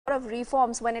of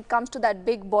reforms when it comes to that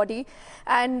big body,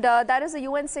 and that is the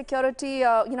UN Security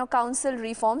Council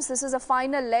reforms. This is a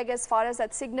final leg as far as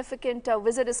that significant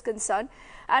visit is concerned.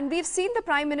 And we've seen the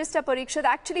Prime Minister Parikshit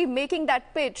actually making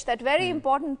that pitch, that very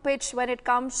important pitch when it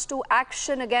comes to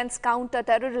action against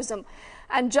counter-terrorism.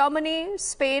 And Germany,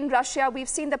 Spain, Russia, we've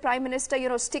seen the Prime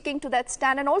Minister, sticking to that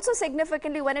stand, and also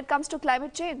significantly when it comes to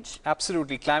climate change.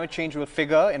 Absolutely. Climate change will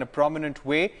figure in a prominent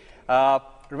way.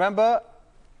 Remember,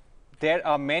 there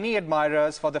are many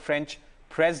admirers for the French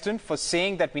president for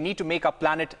saying that we need to make our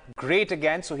planet great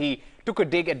again. So he took a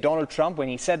dig at Donald Trump when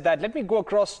he said that. Let me go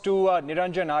across to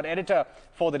Niranjan, our editor,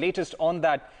 for the latest on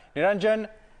that. Niranjan,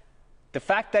 the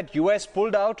fact that US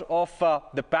pulled out of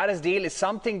the Paris deal is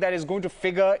something that is going to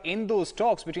figure in those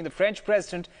talks between the French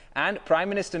president and Prime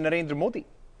Minister Narendra Modi.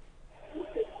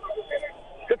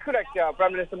 That's correct.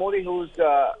 Prime Minister Modi, who's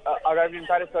arrived in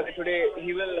Paris earlier today,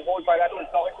 he will hold bilateral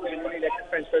talks with the newly elected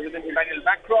French President Emmanuel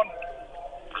Macron.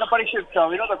 So, Parikshit,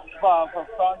 we know that France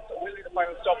will be the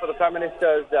final stop for the Prime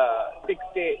Minister's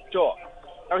 6-day tour.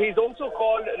 Now, he's also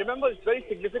called, remember, it's very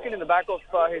significant in the back of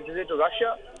his visit to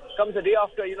Russia. Comes a day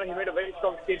after, he made a very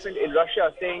strong statement in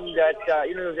Russia saying that,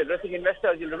 he was addressing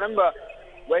investors. You'll remember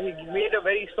where he made a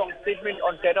very strong statement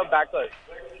on terror backers.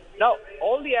 Now,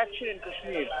 all the action in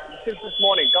Kashmir since this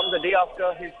morning comes a day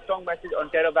after his strong message on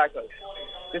terror backers.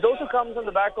 This also comes on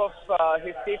the back of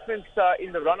his statements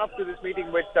in the run-up to this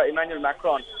meeting with Emmanuel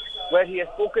Macron, where he has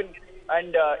spoken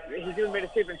and he's even made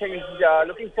a statement saying he's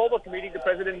looking forward to meeting the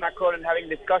President Macron and having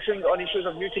discussions on issues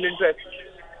of mutual interest.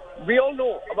 We all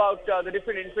know about the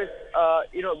different interests,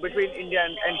 between India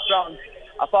and France,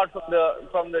 apart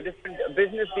from the different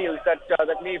business deals that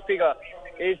may figure,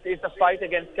 is the fight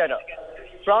against terror.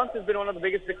 France has been one of the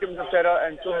biggest victims of terror,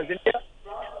 and so has India.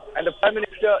 And the Prime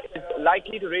Minister is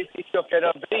likely to raise the issue of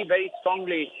terror very, very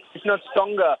strongly, if not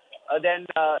stronger, than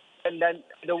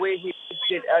the way he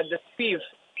did at the Peace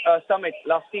summit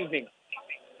last evening.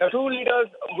 The two leaders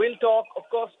will talk, of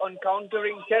course, on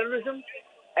countering terrorism,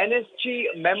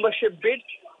 NSG membership bid.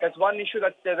 That's one issue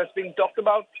that's being talked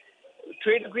about.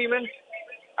 Trade agreements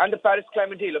and the Paris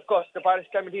climate deal. Of course, the Paris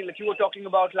climate deal that you were talking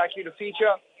about likely to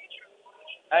feature.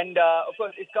 And, of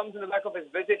course, it comes in the back of his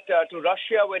visit to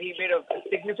Russia, where he made a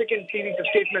significant series of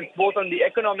statements, both on the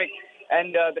economic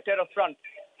and the terror front.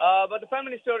 But the Prime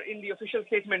Minister, in the official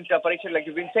statement, Parikshit, like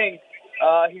you've been saying,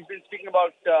 he's been speaking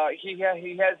about, he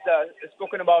has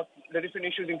spoken about the different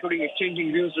issues, including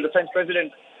exchanging views with the French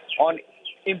President on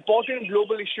important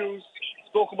global issues,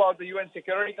 spoke about the UN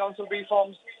Security Council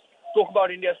reforms, spoke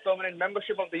about India's permanent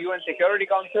membership of the UN Security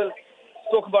Council,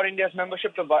 spoke about India's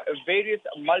membership of various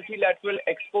multilateral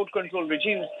export control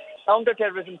regimes,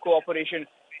 counter-terrorism cooperation,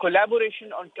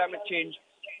 collaboration on climate change,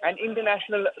 and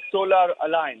International Solar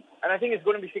Alliance. And I think it's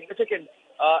going to be significant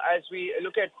as we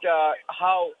look at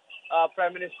how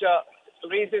Prime Minister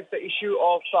raises the issue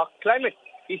of climate.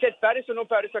 He said, Paris or no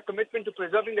Paris, a commitment to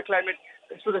preserving the climate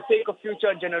is for the sake of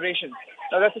future generations.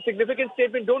 Now, that's a significant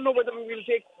statement. Don't know whether we will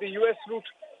take the US route.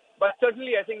 But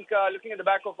certainly, I think looking at the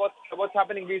back of what's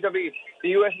happening vis-a-vis the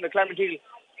US and the climate deal,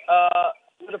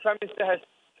 the Prime Minister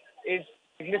is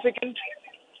significant.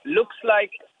 Looks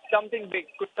like something big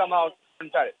could come out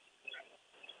in Paris.